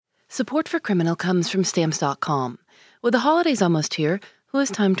Support for Criminal comes from Stamps.com. With the holidays almost here, who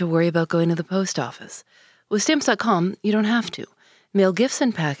has time to worry about going to the post office? With Stamps.com, you don't have to. Mail gifts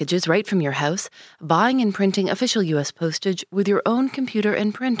and packages right from your house, buying and printing official U.S. postage with your own computer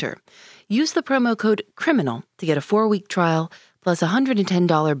and printer. Use the promo code CRIMINAL to get a 4-week trial plus a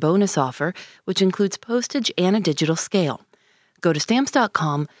 $110 bonus offer, which includes postage and a digital scale. Go to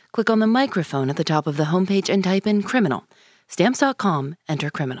Stamps.com, click on the microphone at the top of the homepage and type in CRIMINAL. Stamps.com, enter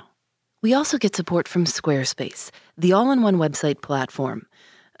CRIMINAL. We also get support from Squarespace, the all-in-one website platform.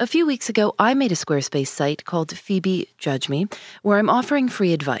 A few weeks ago, I made a Squarespace site called Phoebe Judge Me, where I'm offering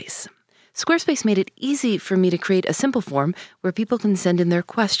free advice. Squarespace made it easy for me to create a simple form where people can send in their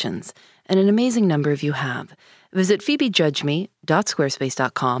questions, and an amazing number of you have. Visit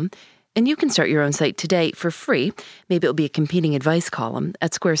phoebejudgeme.squarespace.com, and you can start your own site today for free. Maybe it'll be a competing advice column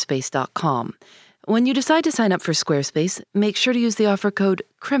at squarespace.com. When you decide to sign up for Squarespace, make sure to use the offer code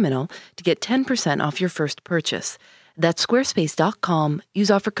CRIMINAL to get 10% off your first purchase. That's squarespace.com.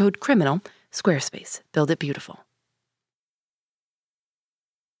 Use offer code CRIMINAL. Squarespace. Build it beautiful.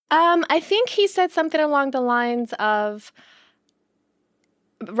 I think he said something along the lines of,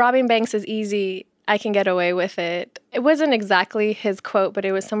 robbing banks is easy. I can get away with it. It wasn't exactly his quote, but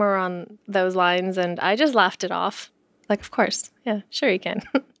it was somewhere on those lines, and I just laughed it off. Like, of course. Yeah, sure you can.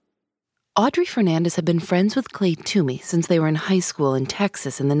 Audrey Fernandez had been friends with Clay Toomey since they were in high school in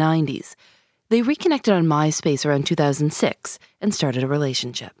Texas in the 90s. They reconnected on MySpace around 2006 and started a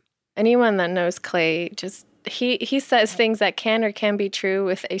relationship. Anyone that knows Clay, just he says things that can or can be true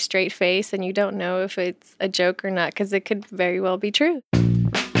with a straight face, and you don't know if it's a joke or not, because it could very well be true.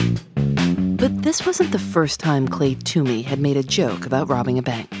 But this wasn't the first time Clay Toomey had made a joke about robbing a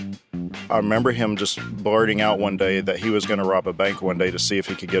bank. I remember him just blurting out one day that he was going to rob a bank one day to see if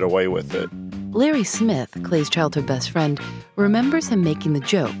he could get away with it. Larry Smith, Clay's childhood best friend, remembers him making the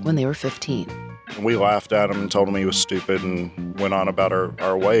joke when they were 15. We laughed at him and told him he was stupid and went on about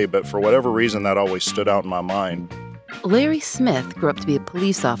our way, but for whatever reason, that always stood out in my mind. Larry Smith grew up to be a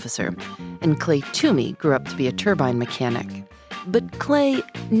police officer, and Clay Toomey grew up to be a turbine mechanic. But Clay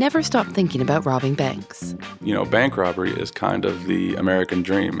never stopped thinking about robbing banks. You know, bank robbery is kind of the American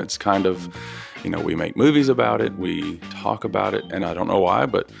dream. It's kind of, we make movies about it, we talk about it, and I don't know why,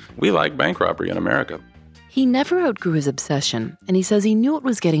 but we like bank robbery in America. He never outgrew his obsession, and he says he knew it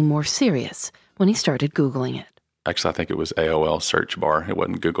was getting more serious when he started Googling it. Actually, I think it was AOL search bar. It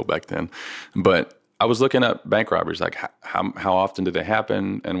wasn't Google back then. But I was looking up bank robberies, like how often did they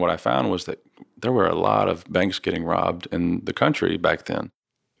happen? And what I found was that there were a lot of banks getting robbed in the country back then.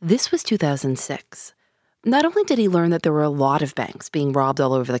 This was 2006. Not only did he learn that there were a lot of banks being robbed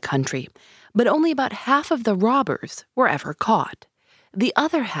all over the country, but only about half of the robbers were ever caught. The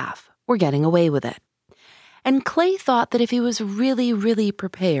other half were getting away with it. And Clay thought that if he was really, really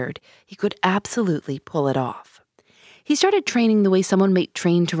prepared, he could absolutely pull it off. He started training the way someone might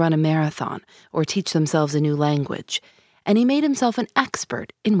train to run a marathon or teach themselves a new language, and he made himself an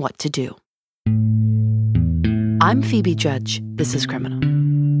expert in what to do. I'm Phoebe Judge. This is Criminal.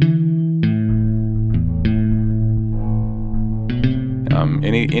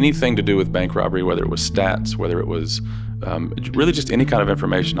 Anything to do with bank robbery, whether it was stats, whether it was really just any kind of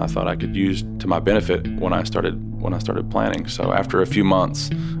information I thought I could use to my benefit when I started planning. So after a few months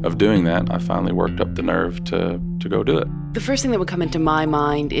of doing that, I finally worked up the nerve to go do it. The first thing that would come into my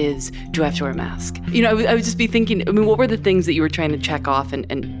mind is, do I have to wear a mask? I would just be thinking, what were the things that you were trying to check off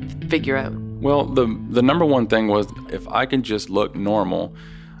and figure out? Well, the number one thing was, if I can just look normal,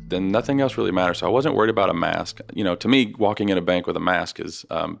 then nothing else really matters. So I wasn't worried about a mask. To me, walking in a bank with a mask is,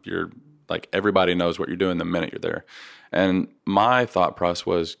 you're like, everybody knows what you're doing the minute you're there. And my thought process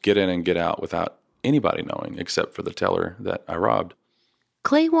was get in and get out without anybody knowing, except for the teller that I robbed.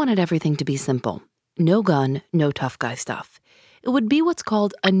 Clay wanted everything to be simple. No gun, no tough guy stuff. It would be what's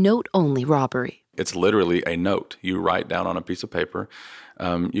called a note-only robbery. It's literally a note you write down on a piece of paper.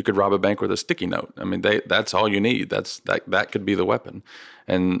 You could rob a bank with a sticky note. That's all you need. That could be the weapon.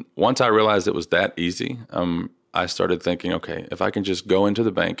 And once I realized it was that easy, I started thinking, okay, if I can just go into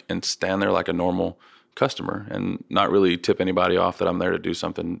the bank and stand there like a normal customer and not really tip anybody off that I'm there to do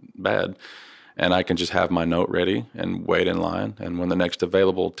something bad, and I can just have my note ready and wait in line, and when the next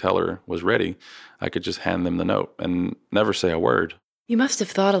available teller was ready, I could just hand them the note and never say a word. You must have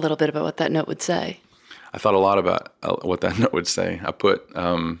thought a little bit about what that note would say. I thought a lot about what that note would say. I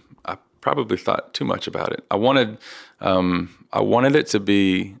probably thought too much about it. I wanted it to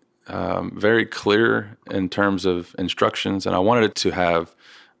be very clear in terms of instructions, and I wanted it to have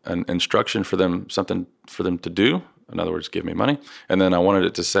an instruction for them, something for them to do. In other words, give me money. And then I wanted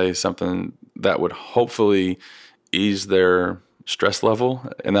it to say something that would hopefully ease their stress level.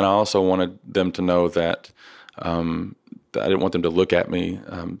 And then I also wanted them to know that I didn't want them to look at me.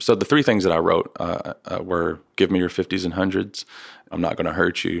 So the three things that I wrote were, give me your 50s and 100s. I'm not going to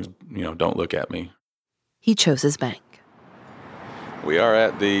hurt you. Don't look at me. He chose his bank. We are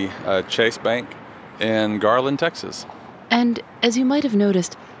at the Chase Bank in Garland, Texas. And as you might have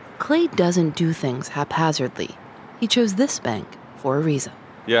noticed, Clay doesn't do things haphazardly. He chose this bank for a reason.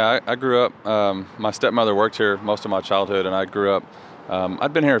 Yeah, I grew up, my stepmother worked here most of my childhood, and I grew up,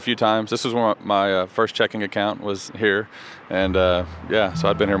 I'd been here a few times. This was when my first checking account was here, and so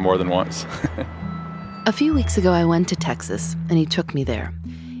I'd been here more than once. A few weeks ago, I went to Texas, and he took me there.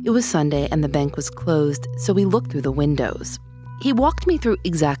 It was Sunday, and the bank was closed, so we looked through the windows. He walked me through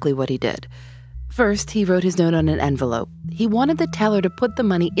exactly what he did. First, he wrote his note on an envelope. He wanted the teller to put the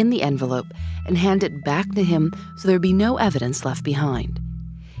money in the envelope and hand it back to him so there'd be no evidence left behind.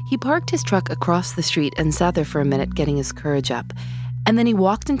 He parked his truck across the street and sat there for a minute getting his courage up. And then he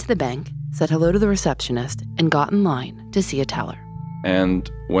walked into the bank, said hello to the receptionist, and got in line to see a teller.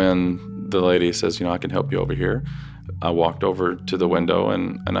 And when the lady says, I can help you over here, I walked over to the window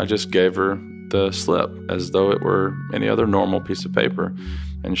and I just gave her the slip as though it were any other normal piece of paper.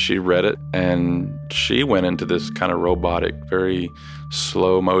 And she read it, and she went into this kind of robotic, very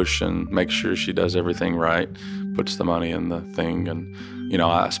slow motion, make sure she does everything right, puts the money in the thing. And,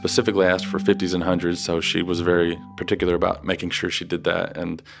 I specifically asked for 50s and 100s, so she was very particular about making sure she did that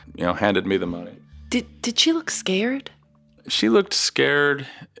and, handed me the money. Did she look scared? She looked scared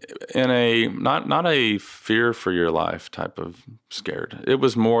in a, not a fear for your life type of scared. It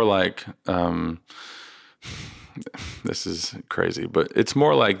was more like, this is crazy, but it's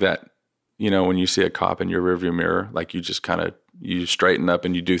more like that, when you see a cop in your rearview mirror, like you just you straighten up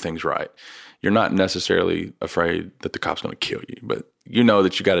and you do things right. You're not necessarily afraid that the cop's going to kill you, but you know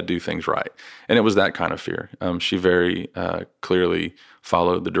that you got to do things right. And it was that kind of fear. She very clearly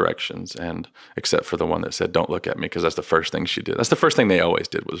followed the directions, and except for the one that said, don't look at me, because that's the first thing she did. That's the first thing they always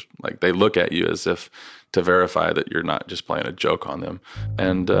did, was like they look at you as if to verify that you're not just playing a joke on them.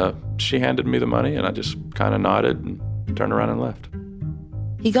 And she handed me the money, and I just kind of nodded and turned around and left.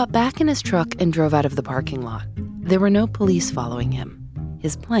 He got back in his truck and drove out of the parking lot. There were no police following him.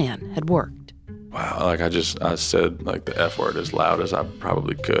 His plan had worked. Wow, I said like the F word as loud as I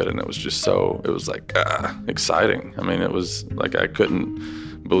probably could, and it was just exciting. I mean, it was like I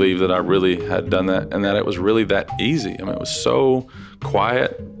couldn't believe that I really had done that, and that it was really that easy. I mean, it was so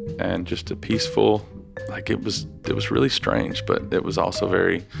quiet and just a peaceful, like it was really strange, but it was also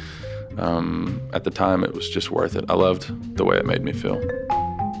very, at the time, it was just worth it. I loved the way it made me feel.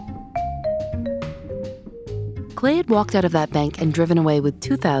 Clay had walked out of that bank and driven away with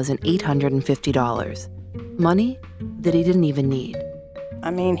 $2,850, money that he didn't even need.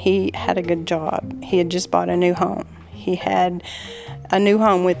 I mean, he had a good job. He had just bought a new home. He had a new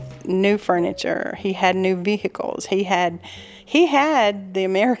home with new furniture. He had new vehicles. He had the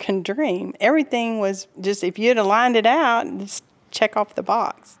American dream. Everything was just, if you'd have lined it out, just check off the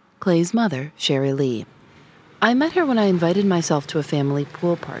box. Clay's mother, Sherry Lee. I met her when I invited myself to a family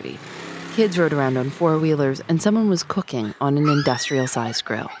pool party. Kids rode around on four-wheelers, and someone was cooking on an industrial-sized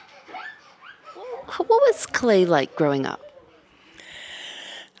grill. What was Clay like growing up?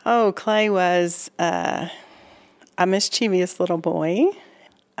 Oh, Clay was a mischievous little boy.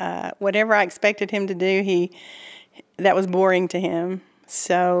 Whatever I expected him to do, that was boring to him.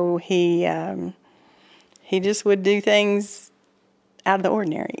 So he just would do things out of the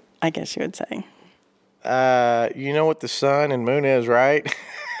ordinary, I guess you would say. You know what the sun and moon is, right?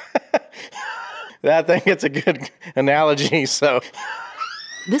 I think it's a good analogy, so.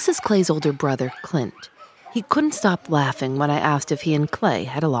 This is Clay's older brother, Clint. He couldn't stop laughing when I asked if he and Clay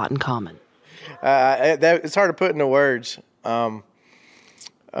had a lot in common. It's hard to put into words. We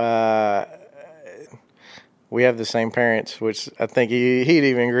have the same parents, which I think he'd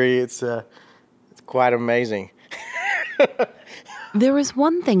even agree. It's quite amazing. There was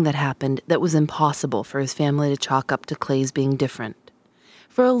one thing that happened that was impossible for his family to chalk up to Clay's being different.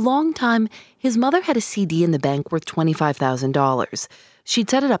 For a long time, his mother had a CD in the bank worth $25,000. She'd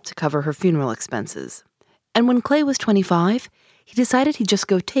set it up to cover her funeral expenses. And when Clay was 25, he decided he'd just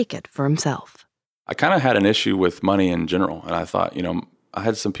go take it for himself. I kind of had an issue with money in general, and I thought, I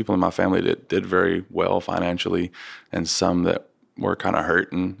had some people in my family that did very well financially and some that were kind of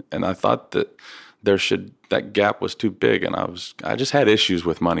hurting, and I thought that that gap was too big, and I just had issues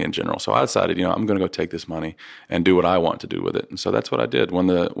with money in general. So I decided, I'm going to go take this money and do what I want to do with it. And so that's what I did. When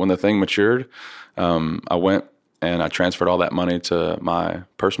the thing matured, I went and I transferred all that money to my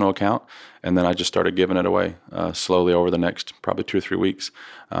personal account, and then I just started giving it away slowly over the next probably 2 or 3 weeks,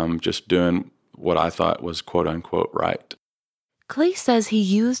 just doing what I thought was quote unquote right. Clay says he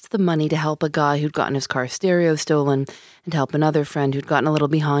used the money to help a guy who'd gotten his car stereo stolen and help another friend who'd gotten a little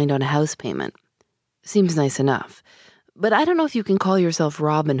behind on a house payment. Seems nice enough, but I don't know if you can call yourself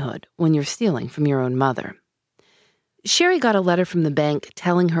Robin Hood when you're stealing from your own mother. Sherry got a letter from the bank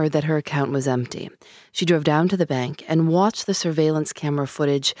telling her that her account was empty. She drove down to the bank and watched the surveillance camera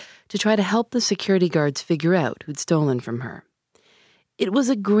footage to try to help the security guards figure out who'd stolen from her. It was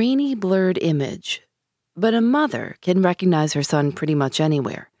a grainy, blurred image, but a mother can recognize her son pretty much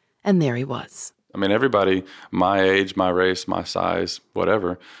anywhere, and there he was. I mean, everybody, my age, my race, my size,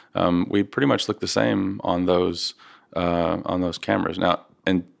 whatever, we pretty much look the same on those cameras. Now,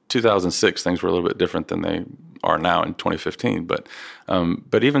 in 2006, things were a little bit different than they are now in 2015.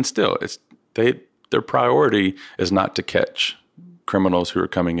 But even still, their priority is not to catch criminals who are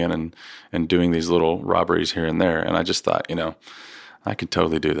coming in and doing these little robberies here and there. And I just thought, I could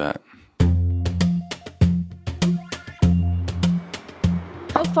totally do that.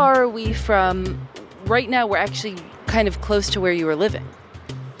 How far are we from, right now we're actually kind of close to where you were living?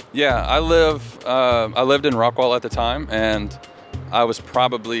 Yeah, I lived in Rockwall at the time, and I was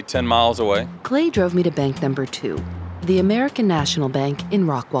probably 10 miles away. Clay drove me to bank number 2, the American National Bank in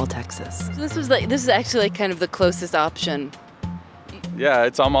Rockwall, Texas. So this is actually kind of the closest option. Yeah,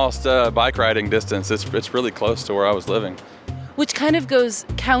 it's almost bike riding distance. It's really close to where I was living. Which kind of goes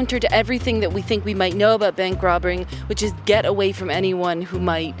counter to everything that we think we might know about bank robbing, which is get away from anyone who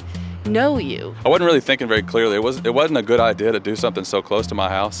might know you. I wasn't really thinking very clearly. It wasn't a good idea to do something so close to my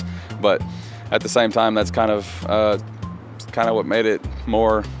house, but at the same time, that's kind of what made it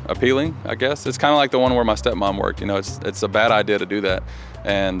more appealing, I guess. It's kind of like the one where my stepmom worked. It's a bad idea to do that,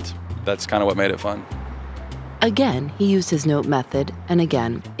 and that's kind of what made it fun. Again, he used his note method, and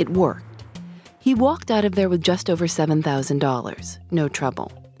again, it worked. He walked out of there with just over $7,000, no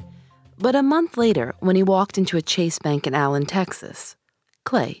trouble. But a month later, when he walked into a Chase Bank in Allen, Texas,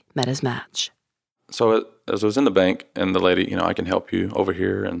 Clay met his match. So as I was in the bank, and the lady, I can help you over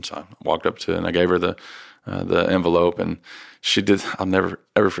here, and so I walked up to her and I gave her the envelope, and she did. I'll never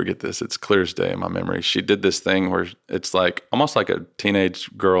ever forget this. It's clear as day in my memory. She did this thing where it's like almost like a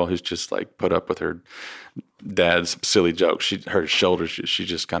teenage girl who's just like put up with her dad's silly jokes. Her shoulders, she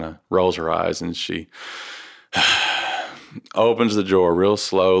just kind of rolls her eyes, and she opens the drawer real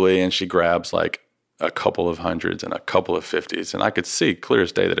slowly, and she grabs like a couple of hundreds and a couple of 50s, and I could see clear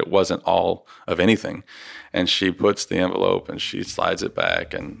as day that it wasn't all of anything. And she puts the envelope and she slides it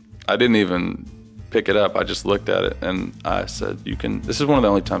back, and I didn't even pick it up. I just looked at it and I said, this is one of the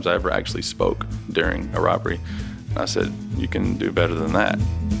only times I ever actually spoke during a robbery. And I said, you can do better than that.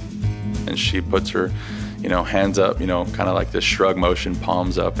 And she puts her, hands up, kind of like this shrug motion,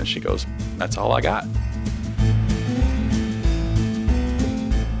 palms up, and she goes, that's all I got.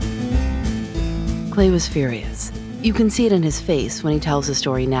 Clay was furious. You can see it in his face when he tells the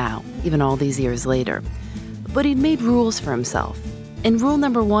story now, even all these years later. But he'd made rules for himself. And rule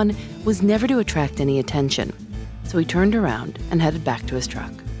number 1 was never to attract any attention. So he turned around and headed back to his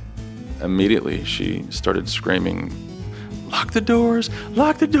truck. Immediately, she started screaming, lock the doors,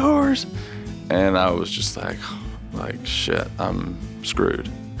 lock the doors. And I was just like, shit, I'm screwed.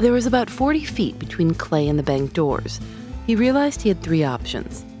 There was about 40 feet between Clay and the bank doors. He realized he had 3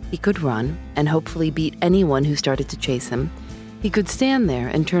 options. He could run and hopefully beat anyone who started to chase him. He could stand there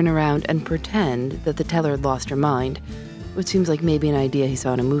and turn around and pretend that the teller had lost her mind, which seems like maybe an idea he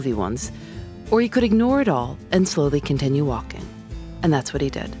saw in a movie once. Or he could ignore it all and slowly continue walking. And that's what he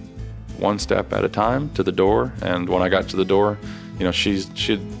did. One step at a time to the door, and when I got to the door,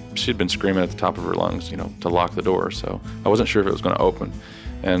 she'd been screaming at the top of her lungs, to lock the door, so I wasn't sure if it was going to open.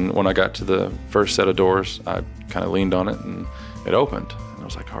 And when I got to the first set of doors, I kind of leaned on it and it opened. And I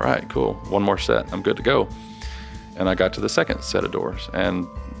was like, all right, cool, one more set, I'm good to go. And I got to the second set of doors and,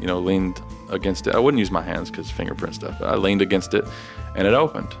 leaned against it. I wouldn't use my hands because fingerprint stuff, but I leaned against it and it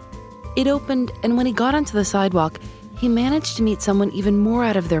opened. It opened, and when he got onto the sidewalk, he managed to meet someone even more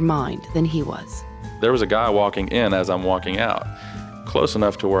out of their mind than he was. There was a guy walking in as I'm walking out, close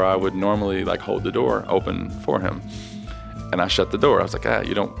enough to where I would normally hold the door open for him. And I shut the door. I was like,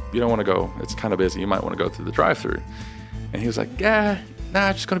 you don't want to go. It's kind of busy. You might want to go through the drive-thru. And he was like, it's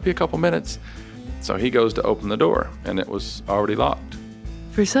just going to be a couple minutes. So he goes to open the door, and it was already locked.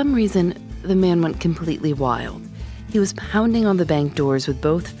 For some reason, the man went completely wild. He was pounding on the bank doors with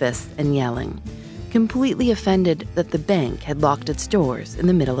both fists and yelling, completely offended that the bank had locked its doors in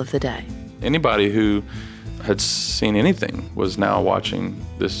the middle of the day. Anybody who had seen anything was now watching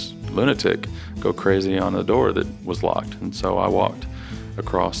this lunatic go crazy on a door that was locked. And so I walked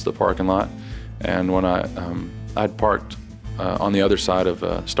across the parking lot, and when I'd parked on the other side of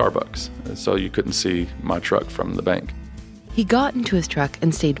Starbucks, so you couldn't see my truck from the bank. He got into his truck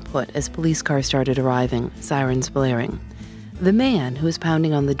and stayed put as police cars started arriving, sirens blaring. The man who was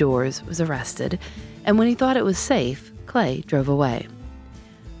pounding on the doors was arrested, and when he thought it was safe, Clay drove away.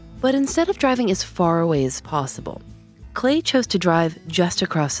 But instead of driving as far away as possible, Clay chose to drive just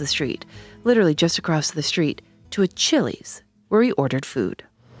across the street, literally just across the street, to a Chili's, where he ordered food.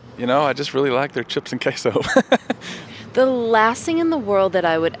 I just really like their chips and queso. The last thing in the world that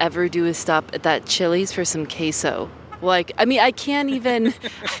I would ever do is stop at that Chili's for some queso. I can't even...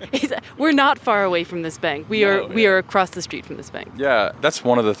 We're not far away from this bank. We are across the street from this bank. Yeah, that's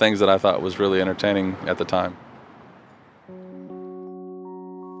one of the things that I thought was really entertaining at the time.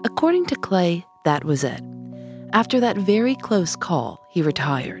 According to Clay, that was it. After that very close call, he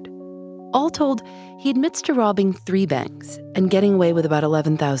retired. All told, he admits to robbing 3 banks and getting away with about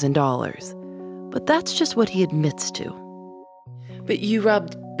 $11,000. But that's just what he admits to. But you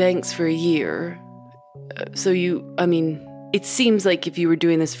robbed banks for a year. It seems like if you were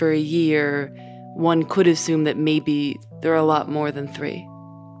doing this for a year, one could assume that maybe there are a lot more than 3.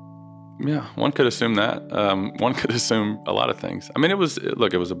 Yeah, one could assume that. One could assume a lot of things. It was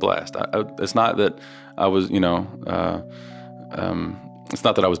a blast. It's not that I was, it's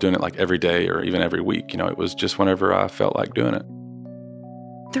not that I was doing it like every day or even every week. It was just whenever I felt like doing it.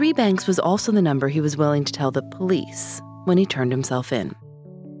 3 banks was also the number he was willing to tell the police when he turned himself in.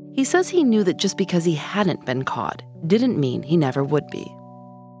 He says he knew that just because he hadn't been caught didn't mean he never would be.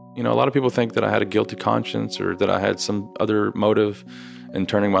 A lot of people think that I had a guilty conscience or that I had some other motive in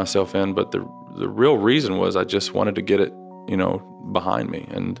turning myself in, but the real reason was I just wanted to get it, behind me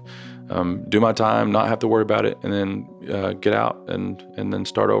and do my time, not have to worry about it, and then get out and then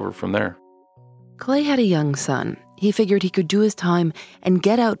start over from there. Clay had a young son. He figured he could do his time and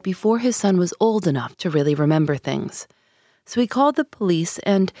get out before his son was old enough to really remember things. So he called the police,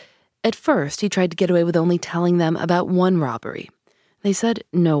 and at first he tried to get away with only telling them about 1 robbery. They said,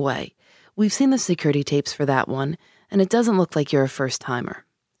 "No way. We've seen the security tapes for that one, and it doesn't look like you're a first-timer."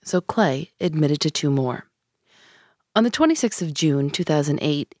 So Clay admitted to 2 more. On the 26th of June,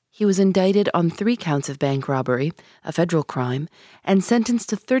 2008, he was indicted on 3 counts of bank robbery, a federal crime, and sentenced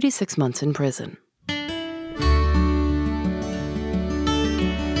to 36 months in prison.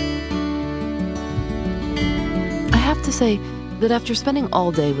 I have to say that after spending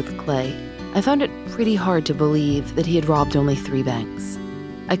all day with Clay, I found it pretty hard to believe that he had robbed only 3 banks.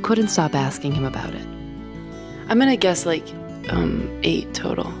 I couldn't stop asking him about it. I'm gonna guess 8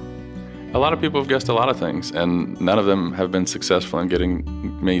 total. A lot of people have guessed a lot of things, and none of them have been successful in getting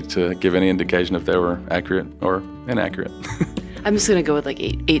me to give any indication if they were accurate or inaccurate. I'm just gonna go with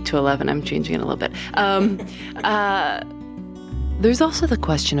 8 to 11. I'm changing it a little bit. There's also the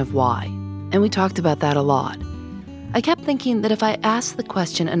question of why, and we talked about that a lot. I kept thinking that if I asked the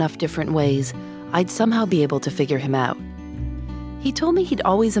question enough different ways, I'd somehow be able to figure him out. He told me he'd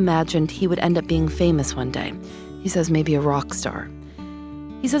always imagined he would end up being famous one day. He says maybe a rock star.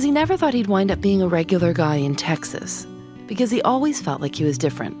 He says he never thought he'd wind up being a regular guy in Texas because he always felt like he was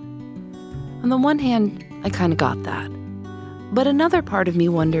different. On the one hand, I kind of got that. But another part of me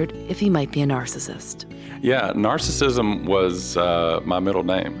wondered if he might be a narcissist. Yeah, narcissism was my middle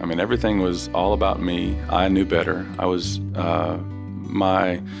name. Everything was all about me. I knew better. I was,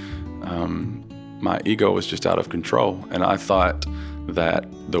 my ego was just out of control. And I thought that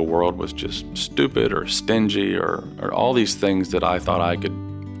the world was just stupid or stingy or all these things that I thought I could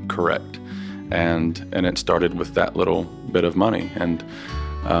correct. And it started with that little bit of money and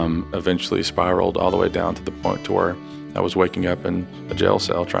eventually spiraled all the way down to the point to where I was waking up in a jail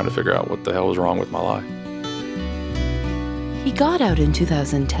cell trying to figure out what the hell was wrong with my life. He got out in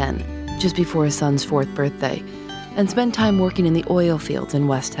 2010, just before his son's 4th birthday, and spent time working in the oil fields in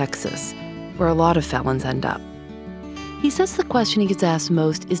West Texas, where a lot of felons end up. He says the question he gets asked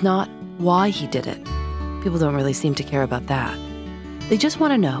most is not why he did it. People don't really seem to care about that. They just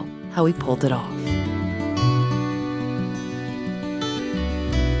want to know how he pulled it off.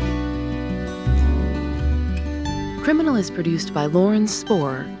 Criminal is produced by Lauren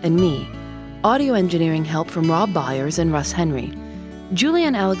Spohr and me. Audio engineering help from Rob Byers and Russ Henry.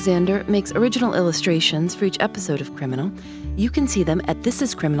 Julianne Alexander makes original illustrations for each episode of Criminal. You can see them at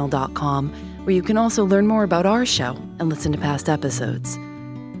thisiscriminal.com, where you can also learn more about our show and listen to past episodes.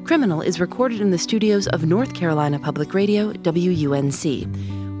 Criminal is recorded in the studios of North Carolina Public Radio, WUNC.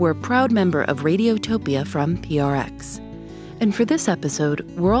 We're a proud member of Radiotopia from PRX. And for this episode,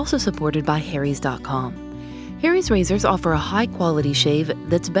 we're also supported by Harry's.com. Harry's razors offer a high-quality shave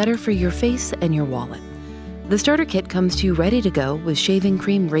that's better for your face and your wallet. The starter kit comes to you ready to go with shaving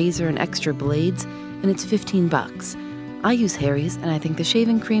cream, razor, and extra blades, and it's $15. I use Harry's, and I think the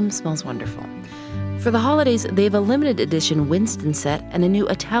shaving cream smells wonderful. For the holidays, they have a limited edition Winston set and a new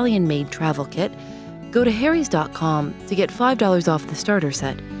Italian-made travel kit. Go to harrys.com to get $5 off the starter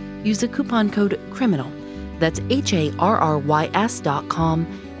set. Use the coupon code CRIMINAL. That's HARRYS.com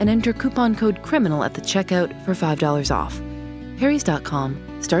and enter coupon code CRIMINAL at the checkout for $5 off.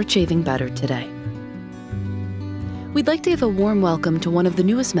 harrys.com. Start shaving better today. We'd like to give a warm welcome to one of the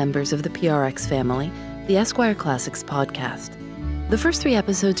newest members of the PRX family, the Esquire Classics podcast. The first 3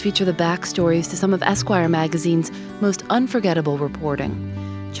 episodes feature the backstories to some of Esquire magazine's most unforgettable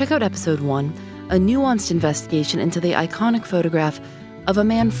reporting. Check out episode 1, a nuanced investigation into the iconic photograph of a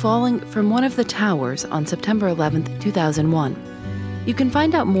man falling from one of the towers on September 11, 2001. You can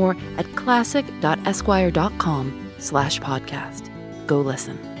find out more at classic.esquire.com/podcast. Go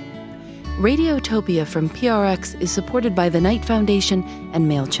listen. Radiotopia from PRX is supported by the Knight Foundation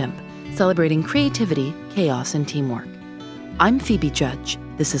and MailChimp, celebrating creativity, chaos, and teamwork. I'm Phoebe Judge.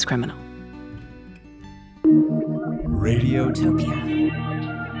 This is Criminal. Radiotopia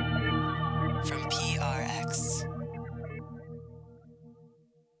from PRX.